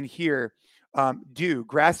in here, do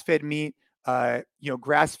grass-fed meat,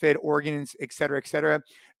 grass-fed organs, et cetera,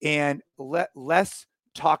 and less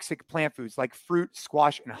toxic plant foods like fruit,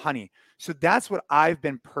 squash, and honey. So that's what I've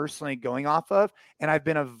been personally going off of. And I've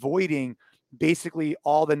been avoiding basically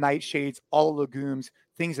all the nightshades, all the legumes,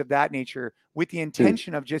 things of that nature with the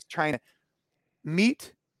intention of just trying to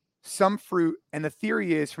meat, some fruit. And the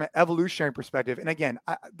theory is from an evolutionary perspective. And again,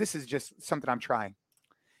 this is just something I'm trying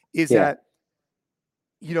is that,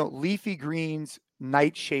 leafy greens,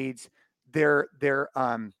 nightshades, they're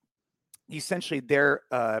essentially their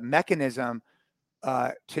mechanism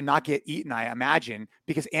to not get eaten, I imagine,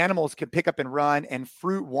 because animals can pick up and run and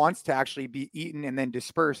fruit wants to actually be eaten and then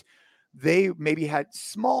dispersed. They maybe had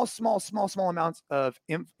small amounts of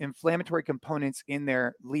inflammatory components in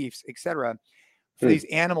their leaves, etc., for these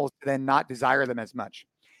animals to then not desire them as much.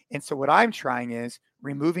 And so what I'm trying is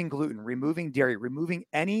removing gluten, removing dairy, removing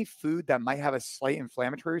any food that might have a slight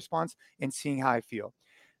inflammatory response, and seeing how I feel.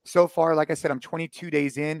 So far, like I said, I'm 22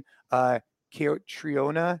 days in,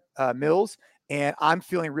 Triona Mills, and I'm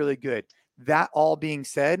feeling really good. That all being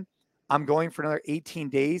said, I'm going for another 18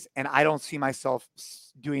 days, and I don't see myself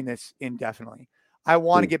doing this indefinitely. I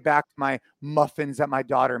want to Hmm. get back to my muffins that my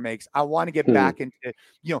daughter makes. I want to get Hmm. back into,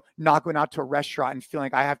 not going out to a restaurant and feeling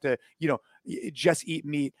like I have to, just eat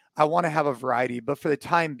meat. I want to have a variety, but for the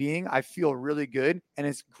time being, I feel really good, and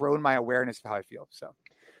it's grown my awareness of how I feel. So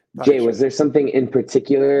thought Jay, I'd share was that. there something in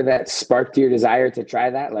particular that sparked your desire to try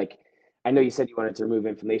that? Like, I know you said you wanted to remove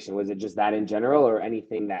inflammation. Was it just that in general, or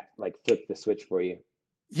anything that like flipped the switch for you?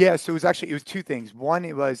 Yeah, so it was two things. One,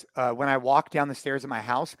 it was when I walked down the stairs of my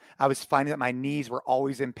house, I was finding that my knees were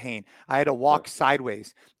always in pain. I had to Huh. walk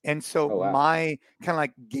sideways. And so Oh wow. my kind of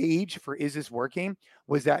like gauge for is this working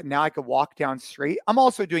was that now I could walk down straight. I'm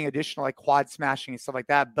also doing additional like quad smashing and stuff like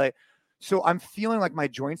that. But so I'm feeling like my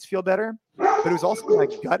joints feel better, but it was also my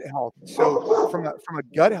gut health. So from a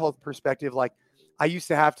gut health perspective, like I used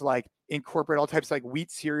to have to like incorporate all types of like wheat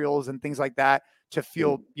cereals and things like that to Hmm.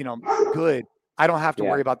 feel, good. I don't have to Yeah.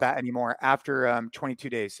 worry about that anymore after 22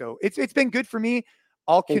 days. So it's been good for me.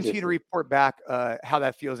 I'll continue to Interesting. report back how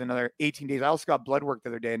that feels in another 18 days. I also got blood work the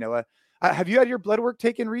other day, Noah. Have you had your blood work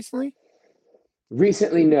taken recently?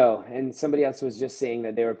 Recently, no. And somebody else was just saying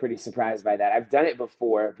that they were pretty surprised by that. I've done it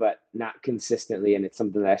before, but not consistently, and it's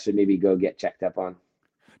something that I should maybe go get checked up on.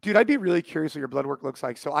 Dude, I'd be really curious what your blood work looks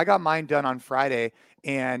like. So I got mine done on Friday,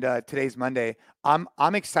 and today's Monday. I'm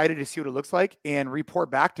excited to see what it looks like and report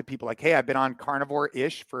back to people like, hey, I've been on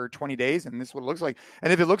carnivore-ish for 20 days, and this is what it looks like.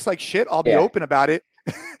 And if it looks like shit, I'll be Yeah. open about it,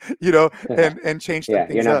 you know, and change some Yeah. You're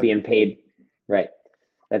things not up. being paid. Right.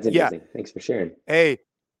 That's Yeah. interesting. Thanks for sharing. Hey,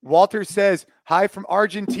 Walter says, hi from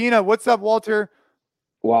Argentina. What's up, Walter?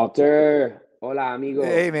 Walter. Hola, amigo.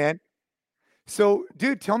 Hey, man. So,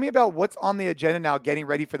 dude, tell me about what's on the agenda now, getting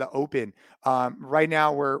ready for the Open. Right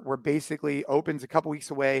now, we're basically Open's a couple weeks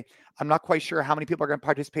away. I'm not quite sure how many people are going to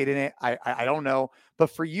participate in it. I don't know, but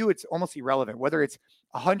for you, it's almost irrelevant whether it's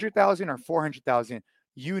 100,000 or 400,000.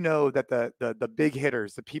 You know that the big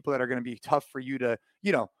hitters, the people that are going to be tough for you to,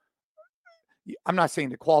 I'm not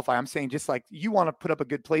saying to qualify. I'm saying just like you want to put up a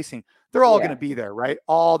good placing. They're all going to Yeah. be there, right?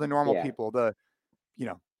 All the normal Yeah. people, you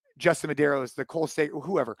know, Justin Medeiros, the Cole State,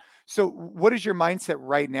 whoever. So, what is your mindset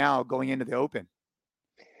right now going into the Open?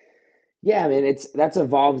 Yeah, man, that's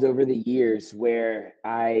evolved over the years where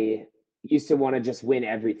I used to want to just win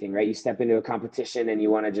everything, right? You step into a competition and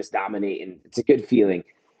you want to just dominate, and it's a good feeling.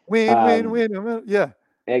 Win, win, Um, win. Yeah,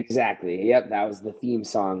 exactly. Yep, that was the theme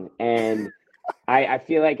song. And I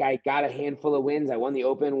feel like I got a handful of wins. I won the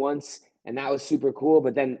Open once, and that was super cool.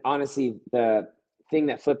 But then honestly, the thing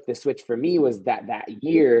that flipped the switch for me was that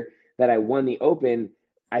year that I won the Open,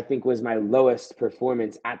 I think was my lowest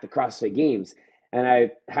performance at the CrossFit Games. And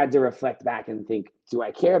I had to reflect back and think, do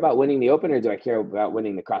I care about winning the Open or do I care about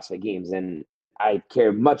winning the CrossFit Games? And I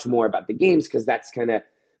care much more about the games because that's kind of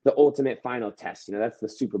the ultimate final test. You know, that's the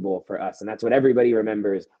Super Bowl for us. And that's what everybody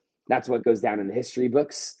remembers. That's what goes down in the history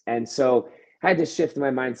books. And so I had to shift my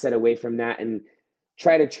mindset away from that and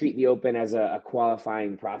try to treat the Open as a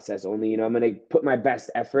qualifying process only. You know, I'm going to put my best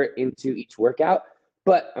effort into each workout,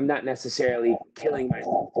 but I'm not necessarily killing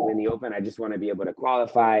myself to win the Open. I just want to be able to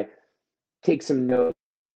qualify, take some notes,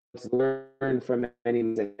 learn from any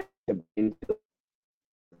that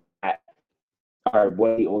are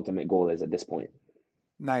what the ultimate goal is at this point.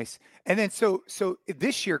 nice. And then so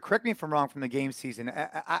this year, correct me if I'm wrong from the game season.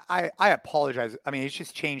 I apologize. I mean, it's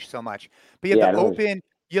just changed so much. But you have the Yeah, no, Open.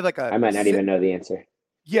 You have like I might not even know the answer.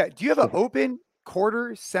 yeah. Do you have an Open,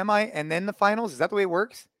 quarter, semi, and then the finals? Is that the way it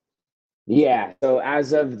works? Yeah. So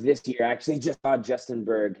as of this year, I actually just saw Justin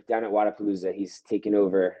Berg down at Wadapalooza. He's taken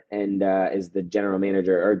over and is the general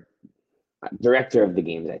manager or director of the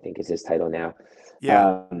games, I think is his title now.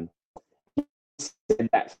 Yeah. Um, said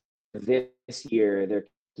that this year they're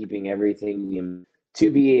keeping everything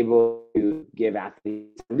to be able to give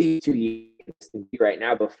athletes at least 2 years right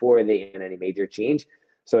now before they end any major change.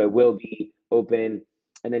 So it will be Open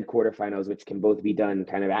and then quarterfinals, which can both be done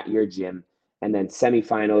kind of at your gym. And then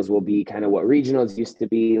semifinals will be kind of what regionals used to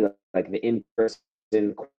be, like the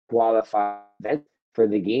in-person qualified event for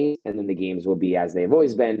the games. And then the games will be as they've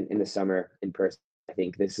always been in the summer in person. I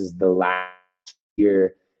think this is the last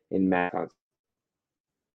year in Madison.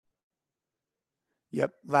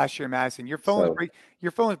 Yep, last year, Madison. So Your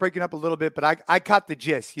phone was breaking up a little bit, but I caught the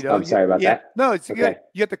gist. I'm sorry about Yeah, that. no, it's good. Okay.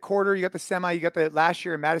 You got the quarter, you got the semi, you got the last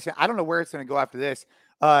year in Madison. I don't know where it's going to go after this.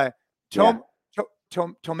 Uh, Yeah.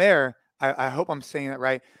 Tom Tomer, I hope I'm saying that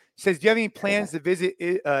right. says, do you have any plans to visit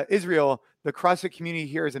Israel? The CrossFit community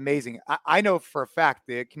here is amazing. I know for a fact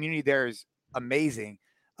the community there is amazing.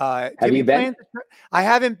 Do you have any plans? I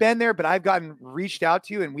haven't been there, but I've gotten reached out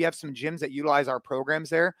to, and we have some gyms that utilize our programs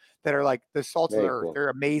there that are like the salt of the earth. They're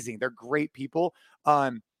amazing. They're great people. Do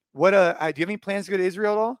you have any plans to go to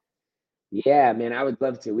Israel at all? Yeah, man, I would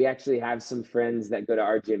love to. We actually have some friends that go to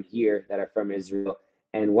our gym here that are from Israel.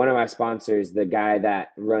 And one of my sponsors, the guy that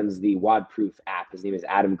runs the WODproof app, his name is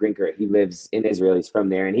Adam Grinker. He lives in Israel. He's from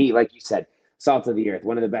there. And he, like you said, salt of the earth,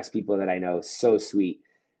 one of the best people that I know. So sweet.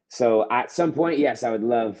 So at some point, yes, I would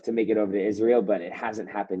love to make it over to Israel, but it hasn't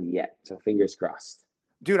happened yet. So fingers crossed.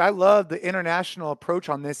 Dude, I love the international approach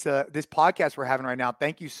on this this podcast we're having right now.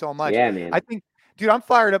 Thank you so much. Yeah, man. I think, dude, I'm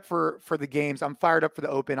fired up for the games. I'm fired up for the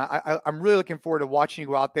Open. I'm really looking forward to watching you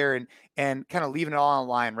go out there and kind of leaving it all on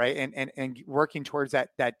line, right? And working towards that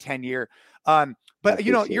 10-year. But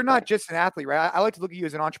you're not just an athlete, right? I like to look at you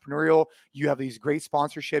as an entrepreneurial. You have these great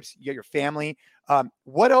sponsorships. You got your family.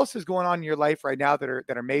 What else is going on in your life right now that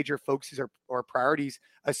are major focuses or priorities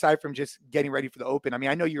aside from just getting ready for the Open? I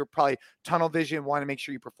mean, I know you're probably tunnel vision, want to make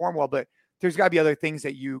sure you perform well, but there's got to be other things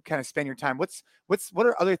that you kind of spend your time. What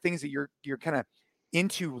are other things that you're kind of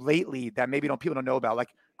into lately that maybe people don't know about, like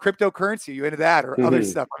cryptocurrency? Are you into that or other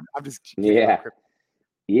stuff? I'm just kidding.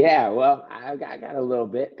 Yeah, well, I got a little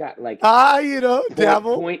bit, got like dabble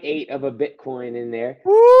 0.8 of a Bitcoin in there.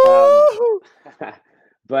 Woo!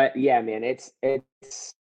 But yeah, man, it's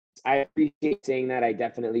I appreciate saying that. I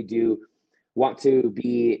definitely do want to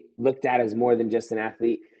be looked at as more than just an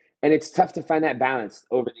athlete. And it's tough to find that balance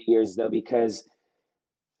over the years though, because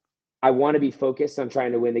I want to be focused on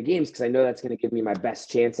trying to win the games because I know that's going to give me my best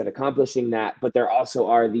chance at accomplishing that. But there also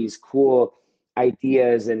are these cool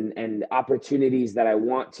ideas and opportunities that I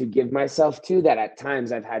want to give myself to that at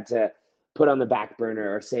times I've had to put on the back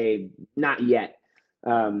burner or say, not yet.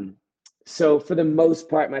 So for the most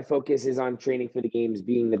part, my focus is on training for the games,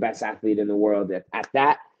 being the best athlete in the world at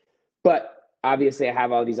that. But obviously I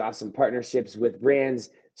have all these awesome partnerships with brands,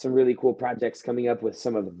 some really cool projects coming up with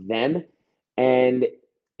some of them. And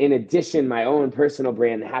in addition, my own personal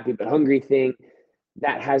brand, the Happy But Hungry thing,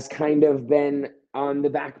 that has kind of been on the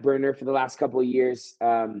back burner for the last couple of years.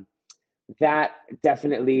 That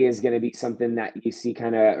definitely is going to be something that you see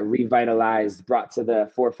kind of revitalized, brought to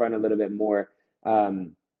the forefront a little bit more.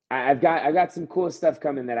 I've got some cool stuff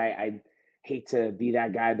coming that I hate to be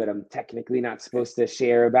that guy, but I'm technically not supposed to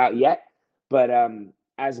share about yet. But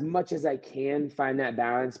as much as I can find that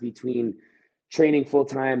balance between training full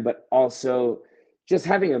time, but also just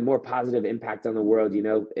having a more positive impact on the world,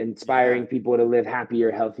 inspiring people to live happier,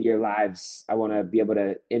 healthier lives. I want to be able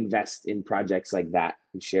to invest in projects like that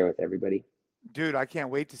and share with everybody. Dude, I can't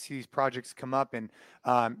wait to see these projects come up. And,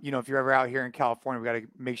 if you're ever out here in California, we got to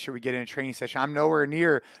make sure we get in a training session. I'm nowhere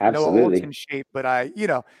near Noah Ohlsen shape, but I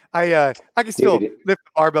can still lift the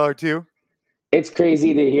barbell or two. It's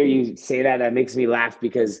crazy to hear you say that. That makes me laugh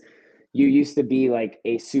because you used to be like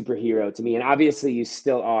a superhero to me. And obviously you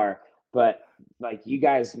still are, but like you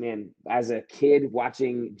guys, man, as a kid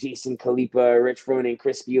watching Jason Khalipa, Rich Froning,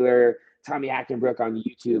 Chris Bueller, Tommy Hackenbrook on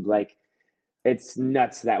YouTube, like it's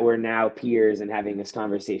nuts that we're now peers and having this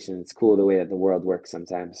conversation. It's cool the way that the world works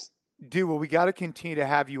sometimes. Dude, well, we got to continue to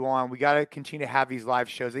have you on. We got to continue to have these live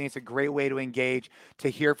shows. I think it's a great way to engage, to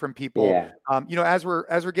hear from people. Yeah. As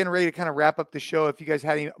we're getting ready to kind of wrap up the show, if you guys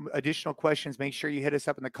had any additional questions, make sure you hit us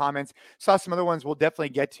up in the comments. Saw some other ones we'll definitely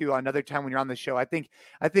get to another time when you're on the show. I think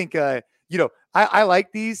I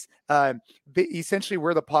like these. Essentially,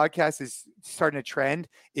 where the podcast is starting to trend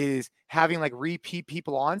is having like repeat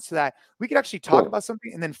people on so that we could actually talk about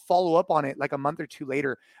something and then follow up on it like a month or two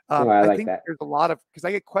later. I think there's a lot of, because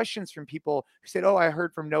I get questions from people who said, "Oh, I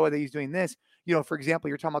heard from Noah that he's doing this." For example,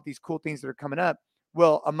 you're talking about these cool things that are coming up.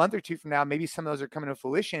 Well, a month or two from now, maybe some of those are coming to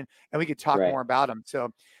fruition and we could talk more about them.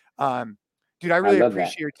 So, dude, I really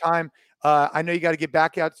appreciate your time. I know you got to get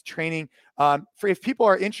back out to training. If people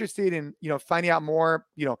are interested in, finding out more,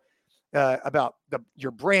 about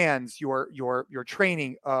your brands, your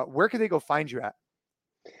training, where can they go find you at?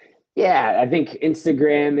 Yeah, I think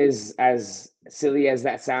Instagram is, as silly as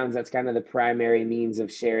that sounds, that's kind of the primary means of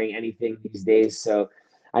sharing anything these days. So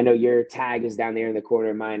I know your tag is down there in the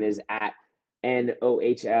corner. Mine is at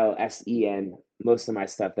NOHLSEN. Most of my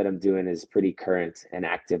stuff that I'm doing is pretty current and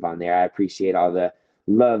active on there. I appreciate all the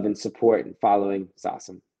love and support and following. It's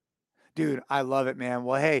awesome. Dude, I love it, man.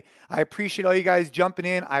 Well, hey, I appreciate all you guys jumping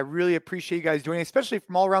in. I really appreciate you guys joining, especially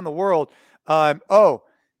from all around the world.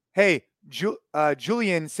 Hey,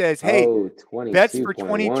 Julian says, hey, bets for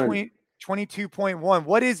 2020, 22.1.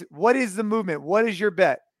 What is the movement? What is your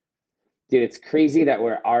bet? Dude, it's crazy that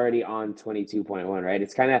we're already on 22.1, right?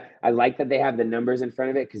 It's kind of, I like that they have the numbers in front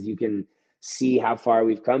of it because you can see how far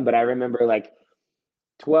we've come. But I remember like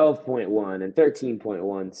 12.1 and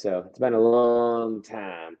 13.1. So it's been a long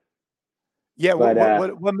time. Yeah.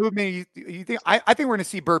 But What movement you think? I think we're going to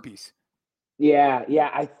see burpees. yeah.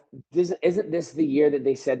 Isn't this the year that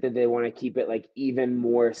they said that they want to keep it like even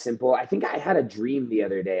more simple? I think I had a dream the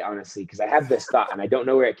other day, honestly, because I had this thought and I don't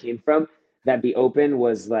know where it came from, that the open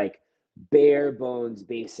was like bare bones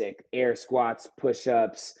basic air squats,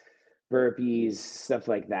 push-ups, burpees, stuff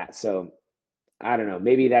like that. So I don't know.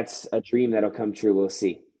 Maybe that's a dream that'll come true. We'll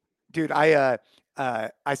see. Dude, I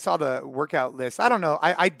saw the workout list. I don't know.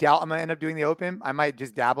 I doubt I'm gonna end up doing the open. I might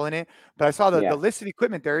just dabble in it. But I saw the Yeah. list of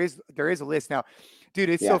equipment. There is a list now. Dude,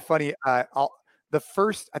 it's so Yeah. funny. The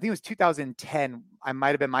first, I think it was 2010. I might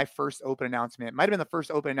have been my first open announcement. It might have been the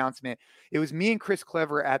first open announcement. It was me and Chris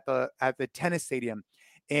Clever at the tennis stadium.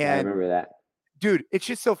 I And remember that. dude, it's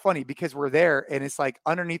just so funny because we're there and it's like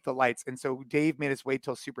underneath the lights. And so Dave made us wait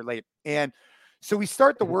till super late. And so we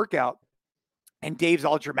start the workout and Dave's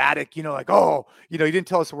all dramatic, like, oh, he didn't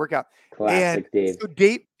tell us to work out. Classic and Dave. So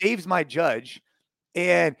Dave's my judge.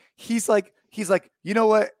 And he's like, you know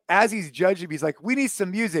what? As he's judging me, he's like, we need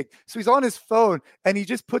some music. So he's on his phone and he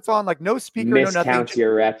just puts on like no speaker, no nothing. Miscounts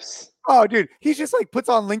your reps. Oh, dude, he's just like puts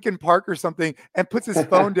on Linkin Park or something and puts his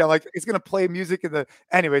phone down. Like it's going to play music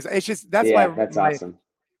anyways, it's just, that's awesome.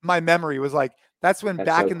 My memory was like, that's when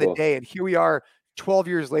back in the day, and here we are 12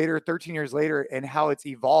 years later, 13 years later, and how it's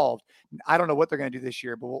evolved. I don't know what they're going to do this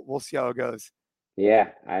year, but we'll see how it goes. Yeah,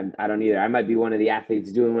 I don't either. I might be one of the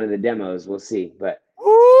athletes doing one of the demos. We'll see. But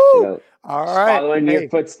all right, following your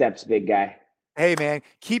footsteps, big guy. Hey, man,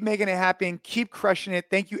 keep making it happen. Keep crushing it.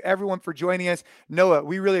 Thank you, everyone, for joining us. Noah,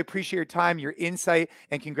 we really appreciate your time, your insight,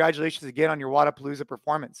 and congratulations again on your Wodapalooza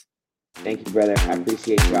performance. Thank you, brother. I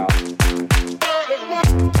appreciate y'all.